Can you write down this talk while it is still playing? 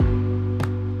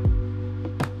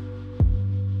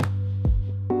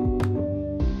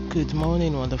Good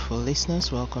morning, wonderful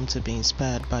listeners. Welcome to Be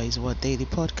Inspired by His Word Daily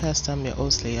Podcast. I'm your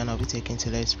host, Leah, and I'll be taking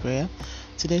today's prayer.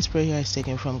 Today's prayer is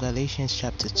taken from Galatians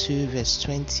chapter 2, verse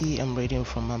 20. I'm reading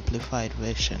from Amplified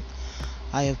Version.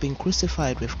 I have been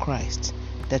crucified with Christ.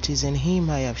 That is, in Him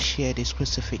I have shared His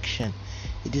crucifixion.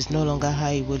 It is no longer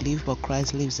I who live, but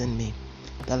Christ lives in me.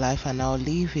 The life I now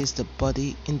live is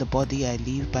in the body I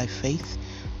live by faith,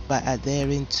 by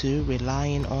adhering to,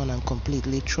 relying on, and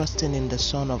completely trusting in the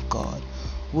Son of God,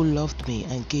 who loved me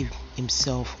and gave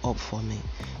himself up for me.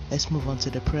 Let's move on to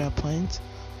the prayer point.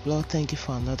 Lord, thank you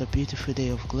for another beautiful day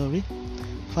of glory.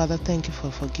 Father, thank you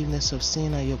for forgiveness of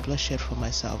sin and your blood shed for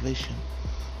my salvation.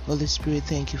 Holy Spirit,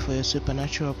 thank you for your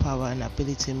supernatural power and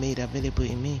ability made available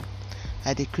in me.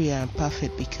 I decree I am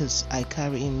perfect because I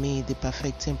carry in me the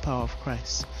perfecting power of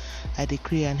Christ. I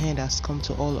decree an end has come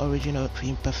to all origin of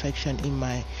imperfection in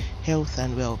my health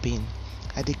and well-being.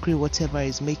 I decree whatever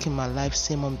is making my life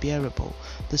seem unbearable,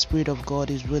 the Spirit of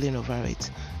God is ruling over it.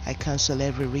 I cancel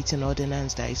every written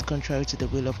ordinance that is contrary to the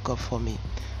will of God for me.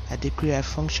 I decree I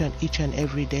function each and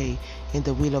every day in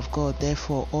the will of God,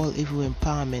 therefore all evil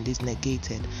empowerment is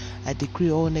negated. I decree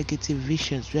all negative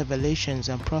visions, revelations,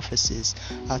 and prophecies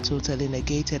are totally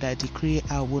negated. I decree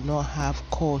I will not have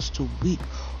cause to weep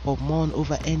or mourn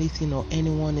over anything or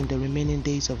anyone in the remaining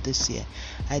days of this year.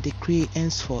 I decree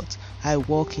henceforth I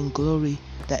walk in glory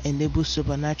that enables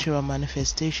supernatural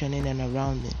manifestation in and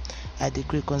around me. I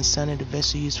decree concerning the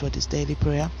vessel used for this daily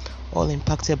prayer, all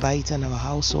impacted by it and our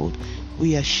household,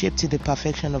 we are shaped in the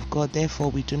perfection of God, therefore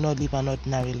we do not live an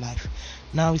ordinary life.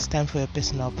 Now it's time for your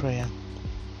personal prayer.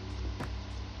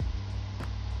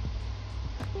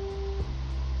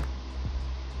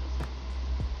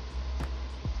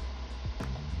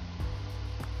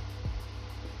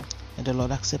 And the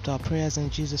Lord accept our prayers in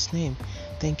Jesus' name.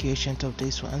 Thank you, Ancient of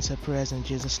Days, for answer prayers in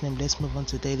Jesus' name. Let's move on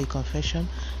to daily confession.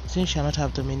 Sin shall not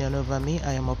have dominion over me.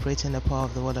 I am operating the power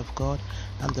of the Word of God.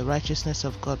 I'm the righteousness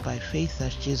of God by faith.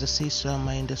 As Jesus is, so am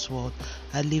I in this world.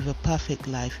 I live a perfect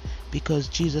life because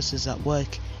Jesus is at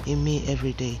work in me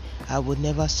every day. I would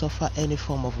never suffer any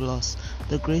form of loss.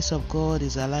 The grace of God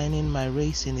is aligning my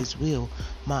race in His will.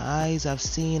 My eyes have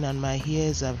seen and my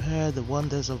ears have heard the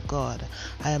wonders of God.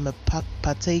 I am a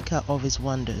partaker of His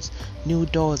wonders. New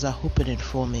doors are opening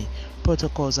for me.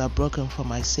 Protocols are broken for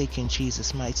my sake in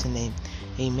Jesus' mighty name.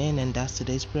 Amen. And that's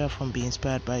today's prayer from Be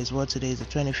Inspired by His Word. Today is the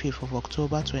 25th of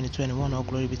October 2021. All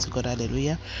glory be to God.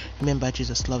 Hallelujah. Remember,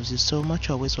 Jesus loves you so much.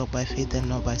 Always walk by faith and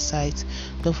not by sight.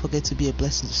 Don't forget to be a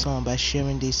blessing to someone by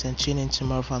sharing this and tuning in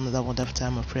tomorrow for another wonderful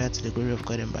time of prayer to the glory of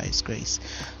God and by His grace.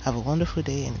 Have a wonderful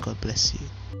day and God bless you.